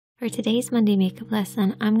For today's Monday makeup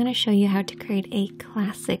lesson, I'm going to show you how to create a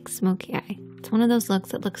classic smoky eye. It's one of those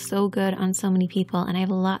looks that looks so good on so many people, and I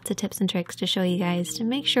have lots of tips and tricks to show you guys to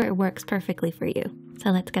make sure it works perfectly for you.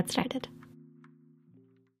 So let's get started.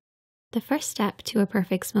 The first step to a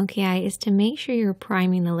perfect smoky eye is to make sure you're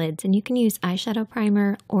priming the lids, and you can use eyeshadow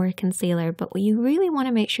primer or concealer, but what you really want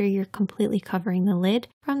to make sure you're completely covering the lid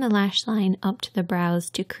from the lash line up to the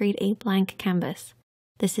brows to create a blank canvas.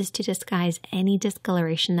 This is to disguise any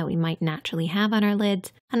discoloration that we might naturally have on our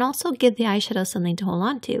lids and also give the eyeshadow something to hold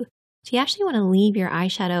on to. So you actually want to leave your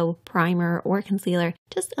eyeshadow primer or concealer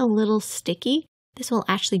just a little sticky. This will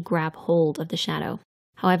actually grab hold of the shadow.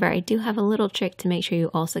 However, I do have a little trick to make sure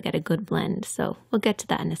you also get a good blend, so we'll get to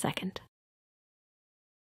that in a second.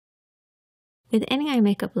 With any eye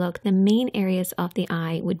makeup look, the main areas of the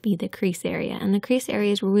eye would be the crease area, and the crease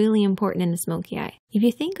area is really important in a smoky eye. If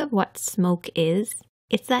you think of what smoke is,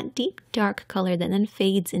 it's that deep dark color that then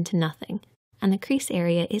fades into nothing, and the crease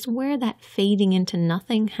area is where that fading into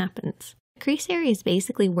nothing happens. The crease area is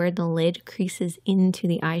basically where the lid creases into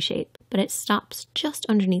the eye shape, but it stops just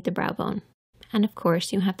underneath the brow bone. And of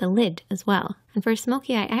course, you have the lid as well. And for a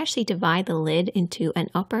smoky eye, I actually divide the lid into an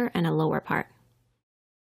upper and a lower part.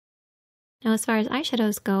 Now, as far as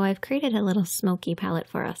eyeshadows go, I've created a little smoky palette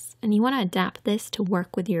for us, and you want to adapt this to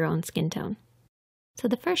work with your own skin tone. So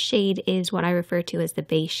the first shade is what I refer to as the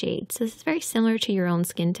base shade. So this is very similar to your own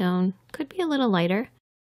skin tone, could be a little lighter.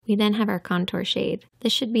 We then have our contour shade.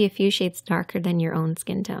 This should be a few shades darker than your own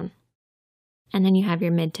skin tone. And then you have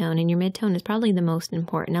your mid-tone, and your mid-tone is probably the most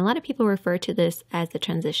important. A lot of people refer to this as the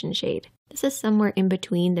transition shade. This is somewhere in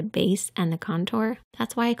between the base and the contour.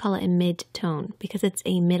 That's why I call it a mid-tone, because it's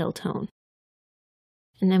a middle tone.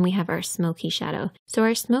 And then we have our smoky shadow. So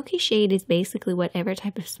our smoky shade is basically whatever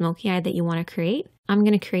type of smoky eye that you want to create. I'm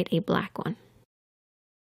going to create a black one.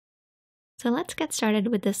 So let's get started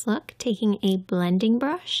with this look, taking a blending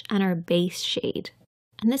brush and our base shade.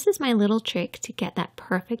 And this is my little trick to get that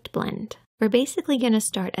perfect blend. We're basically going to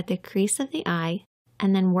start at the crease of the eye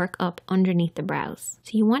and then work up underneath the brows.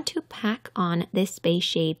 So you want to pack on this base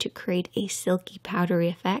shade to create a silky powdery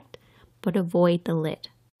effect, but avoid the lid.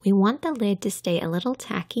 We want the lid to stay a little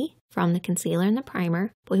tacky from the concealer and the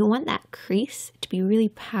primer, but we want that crease to be really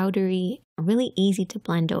powdery, really easy to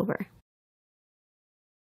blend over.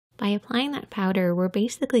 By applying that powder, we're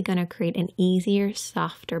basically going to create an easier,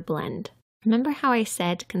 softer blend. Remember how I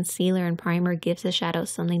said concealer and primer gives the shadow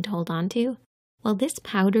something to hold on to? Well, this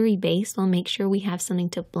powdery base will make sure we have something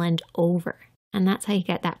to blend over, and that's how you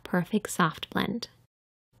get that perfect soft blend.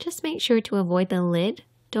 Just make sure to avoid the lid,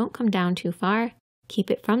 don't come down too far, keep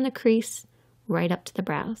it from the crease right up to the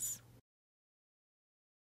brows.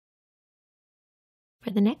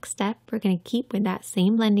 For the next step, we're going to keep with that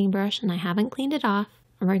same blending brush, and I haven't cleaned it off,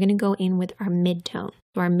 and we're going to go in with our mid-tone,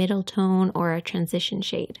 so our middle tone or our transition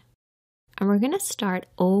shade. And we're going to start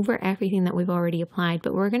over everything that we've already applied,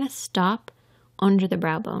 but we're going to stop under the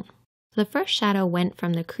brow bone. So the first shadow went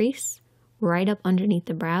from the crease right up underneath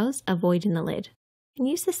the brows, avoiding the lid. And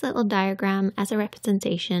use this little diagram as a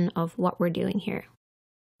representation of what we're doing here.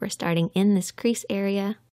 We're starting in this crease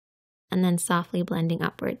area and then softly blending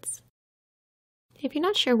upwards. If you're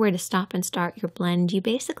not sure where to stop and start your blend, you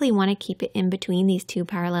basically want to keep it in between these two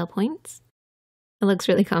parallel points. It looks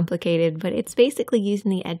really complicated, but it's basically using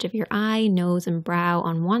the edge of your eye, nose, and brow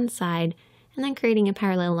on one side, and then creating a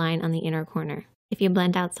parallel line on the inner corner. If you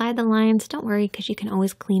blend outside the lines, don't worry, because you can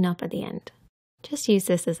always clean up at the end. Just use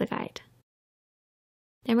this as a guide.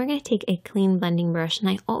 Then we're going to take a clean blending brush, and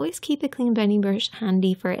I always keep a clean blending brush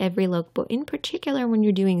handy for every look, but in particular when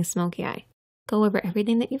you're doing a smoky eye. Go over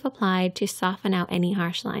everything that you've applied to soften out any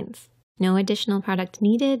harsh lines. No additional product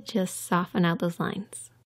needed, just soften out those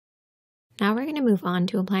lines. Now we're going to move on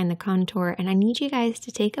to applying the contour, and I need you guys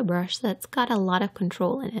to take a brush that's got a lot of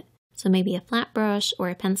control in it. So maybe a flat brush or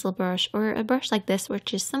a pencil brush or a brush like this,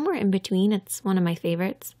 which is somewhere in between. It's one of my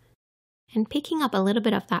favorites. And picking up a little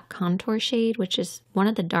bit of that contour shade, which is one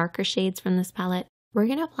of the darker shades from this palette, we're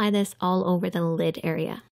going to apply this all over the lid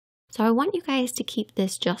area. So I want you guys to keep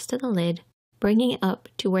this just to the lid, bringing it up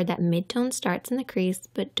to where that mid-tone starts in the crease,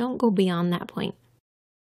 but don't go beyond that point.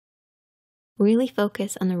 Really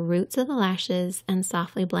focus on the roots of the lashes and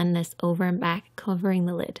softly blend this over and back, covering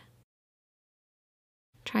the lid.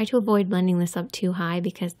 Try to avoid blending this up too high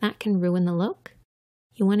because that can ruin the look.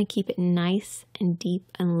 You want to keep it nice and deep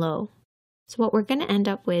and low. So what we're going to end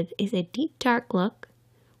up with is a deep dark look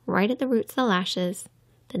right at the roots of the lashes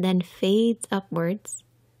that then fades upwards,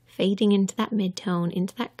 fading into that mid-tone,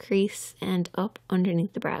 into that crease, and up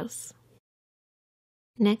underneath the brows.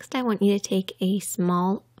 Next, I want you to take a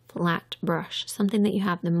small flat brush, something that you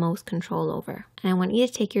have the most control over. And I want you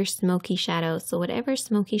to take your smoky shadow. So whatever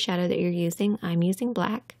smoky shadow that you're using, I'm using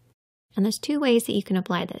black. And there's two ways that you can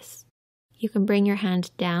apply this. You can bring your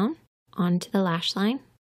hand down onto the lash line,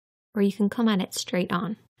 or you can come at it straight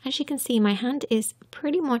on. As you can see, my hand is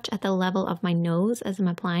pretty much at the level of my nose as I'm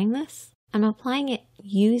applying this. I'm applying it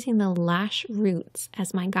using the lash roots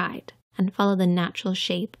as my guide, and follow the natural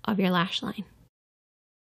shape of your lash line.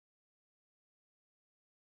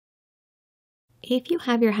 If you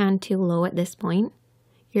have your hand too low at this point,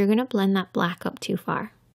 you're going to blend that black up too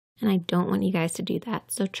far. And I don't want you guys to do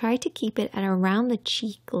that. So try to keep it at around the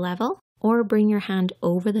cheek level, or bring your hand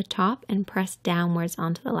over the top and press downwards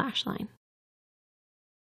onto the lash line.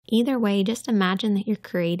 Either way, just imagine that you're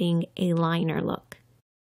creating a liner look.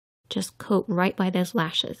 Just coat right by those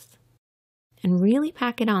lashes and really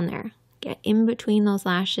pack it on there. Get in between those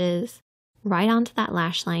lashes, right onto that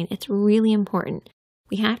lash line. It's really important.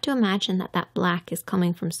 We have to imagine that that black is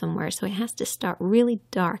coming from somewhere, so it has to start really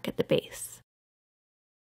dark at the base.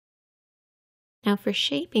 Now for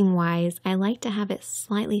shaping wise, I like to have it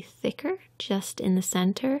slightly thicker just in the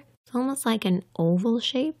center. It's almost like an oval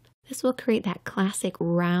shape. This will create that classic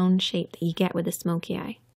round shape that you get with a smoky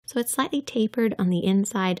eye. So it's slightly tapered on the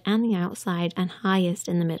inside and the outside and highest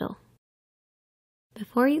in the middle.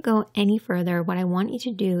 Before you go any further, what I want you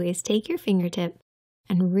to do is take your fingertip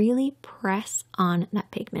and really press on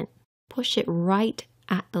that pigment. Push it right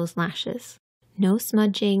at those lashes. No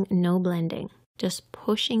smudging, no blending, just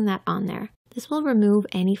pushing that on there. This will remove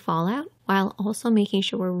any fallout while also making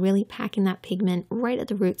sure we're really packing that pigment right at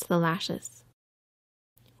the roots of the lashes.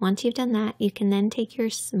 Once you've done that, you can then take your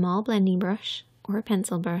small blending brush or a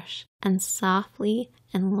pencil brush and softly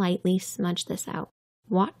and lightly smudge this out.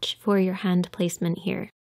 Watch for your hand placement here.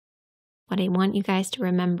 What I want you guys to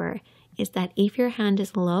remember is that if your hand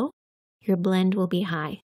is low, your blend will be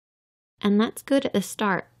high. And that's good at the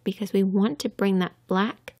start because we want to bring that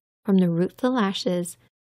black from the root of the lashes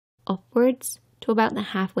upwards to about the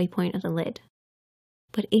halfway point of the lid.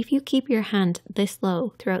 But if you keep your hand this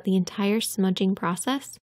low throughout the entire smudging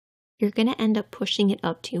process, you're going to end up pushing it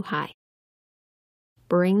up too high.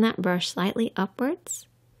 Bring that brush slightly upwards.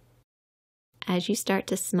 As you start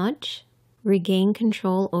to smudge, regain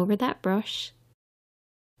control over that brush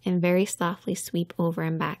and very softly sweep over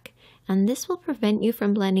and back. And this will prevent you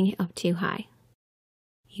from blending it up too high.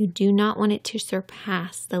 You do not want it to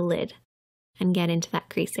surpass the lid and get into that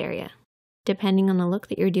crease area. Depending on the look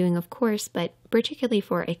that you're doing, of course, but particularly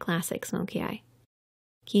for a classic smoky eye.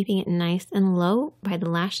 Keeping it nice and low by the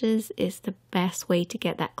lashes is the best way to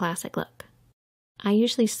get that classic look. I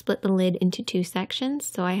usually split the lid into two sections,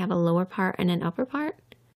 so I have a lower part and an upper part.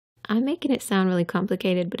 I'm making it sound really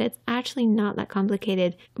complicated, but it's actually not that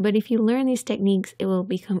complicated. But if you learn these techniques, it will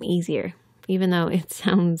become easier, even though it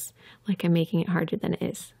sounds like I'm making it harder than it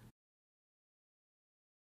is.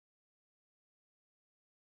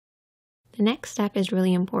 The next step is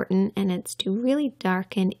really important, and it's to really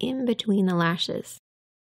darken in between the lashes.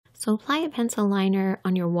 So apply a pencil liner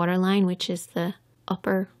on your waterline, which is the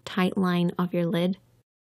upper tight line of your lid.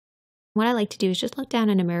 What I like to do is just look down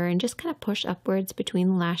in a mirror and just kind of push upwards between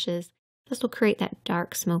the lashes. This will create that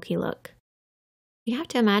dark smoky look. You have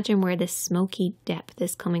to imagine where this smoky depth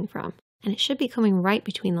is coming from, and it should be coming right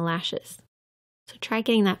between the lashes. So try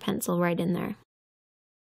getting that pencil right in there.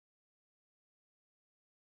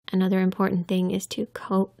 Another important thing is to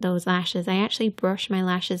coat those lashes. I actually brush my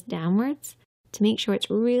lashes downwards to make sure it's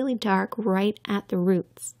really dark right at the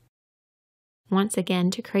roots. Once again,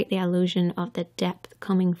 to create the illusion of the depth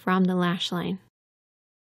coming from the lash line.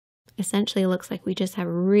 Essentially, it looks like we just have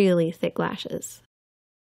really thick lashes.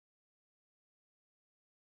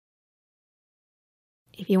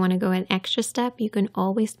 If you want to go an extra step, you can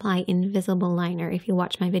always apply invisible liner. If you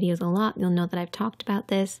watch my videos a lot, you'll know that I've talked about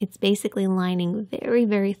this. It's basically lining very,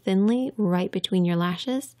 very thinly right between your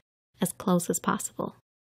lashes, as close as possible.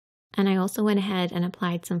 And I also went ahead and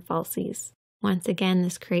applied some falsies. Once again,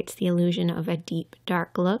 this creates the illusion of a deep,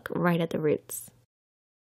 dark look right at the roots.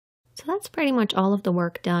 So that's pretty much all of the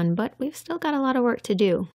work done, but we've still got a lot of work to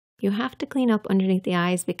do. You have to clean up underneath the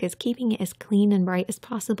eyes because keeping it as clean and bright as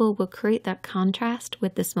possible will create that contrast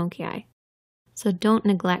with the smoky eye. So don't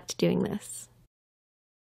neglect doing this.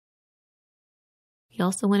 You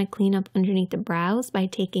also want to clean up underneath the brows by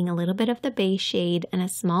taking a little bit of the base shade and a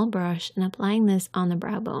small brush and applying this on the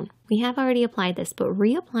brow bone. We have already applied this, but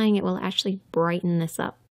reapplying it will actually brighten this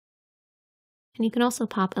up. And you can also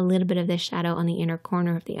pop a little bit of this shadow on the inner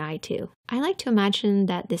corner of the eye too. I like to imagine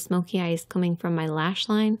that the smoky eye is coming from my lash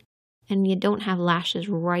line and you don't have lashes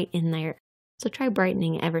right in there. So try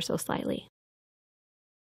brightening ever so slightly.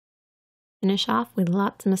 Finish off with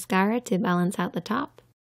lots of mascara to balance out the top.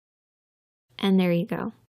 And there you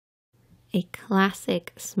go. A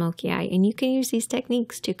classic smoky eye, and you can use these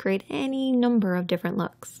techniques to create any number of different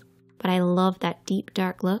looks. But I love that deep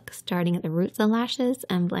dark look starting at the roots of the lashes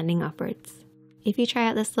and blending upwards. If you try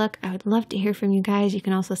out this look, I would love to hear from you guys. You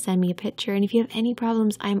can also send me a picture, and if you have any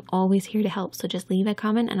problems, I'm always here to help, so just leave a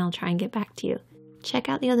comment and I'll try and get back to you. Check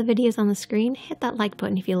out the other videos on the screen, hit that like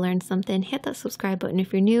button if you learned something, hit that subscribe button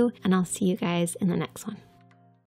if you're new, and I'll see you guys in the next one.